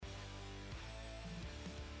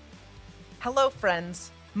Hello, friends.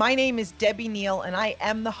 My name is Debbie Neal, and I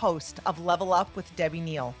am the host of Level Up with Debbie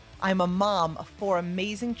Neal. I'm a mom of 4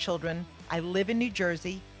 amazing children. I live in New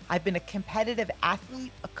Jersey. I've been a competitive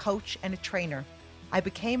athlete, a coach, and a trainer. I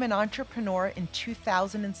became an entrepreneur in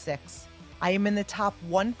 2006. I am in the top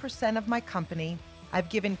 1% of my company. I've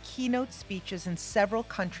given keynote speeches in several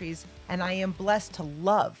countries, and I am blessed to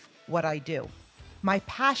love what I do. My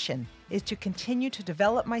passion is to continue to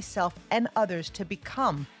develop myself and others to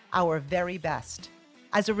become our very best.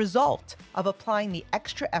 As a result of applying the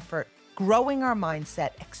extra effort, growing our mindset,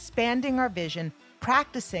 expanding our vision,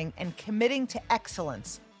 practicing, and committing to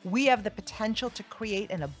excellence, we have the potential to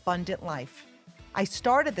create an abundant life. I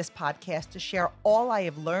started this podcast to share all I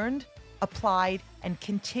have learned, applied, and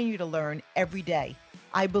continue to learn every day.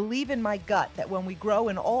 I believe in my gut that when we grow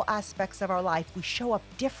in all aspects of our life, we show up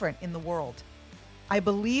different in the world. I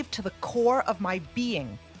believe to the core of my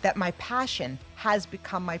being that my passion has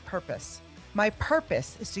become my purpose. My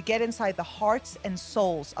purpose is to get inside the hearts and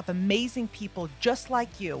souls of amazing people just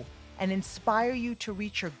like you and inspire you to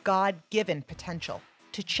reach your God-given potential,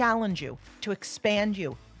 to challenge you, to expand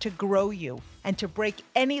you, to grow you, and to break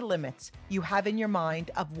any limits you have in your mind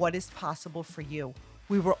of what is possible for you.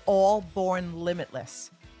 We were all born limitless.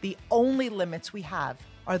 The only limits we have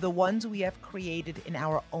are the ones we have created in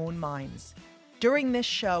our own minds. During this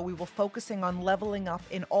show, we will focusing on leveling up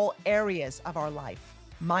in all areas of our life: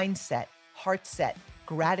 mindset, heart set,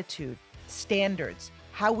 gratitude, standards,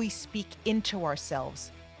 how we speak into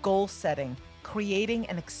ourselves, goal setting, creating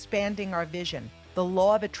and expanding our vision, the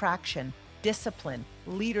law of attraction, discipline,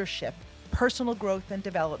 leadership, personal growth and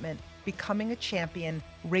development, becoming a champion,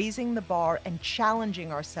 raising the bar, and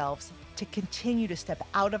challenging ourselves to continue to step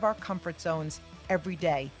out of our comfort zones every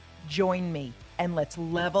day. Join me and let's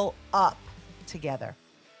level up together.